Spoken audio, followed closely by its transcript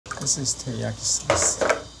This is teriyaki sauce.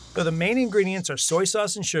 Though the main ingredients are soy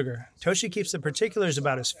sauce and sugar, Toshi keeps the particulars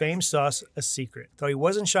about his famed sauce a secret, though he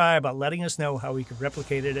wasn't shy about letting us know how he could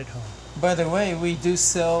replicate it at home. By the way, we do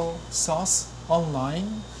sell sauce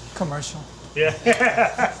online, commercial. Yeah,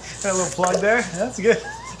 a little plug there. That's good.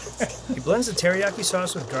 He blends the teriyaki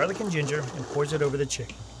sauce with garlic and ginger and pours it over the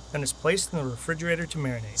chicken. Then it's placed in the refrigerator to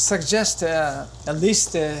marinate. Suggest at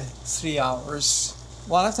least 3 hours.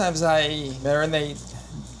 A lot of times I marinate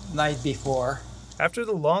night before. After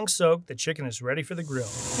the long soak, the chicken is ready for the grill.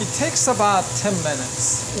 It takes about 10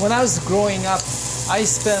 minutes. When I was growing up, I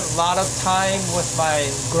spent a lot of time with my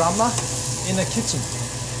grandma in the kitchen.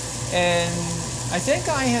 And I think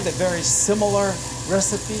I had a very similar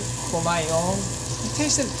recipe for my own. It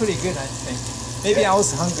tasted pretty good, I think. Maybe I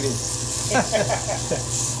was hungry.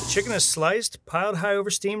 The chicken is sliced, piled high over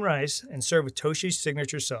steamed rice, and served with Toshi's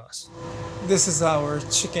signature sauce. This is our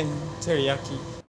chicken teriyaki.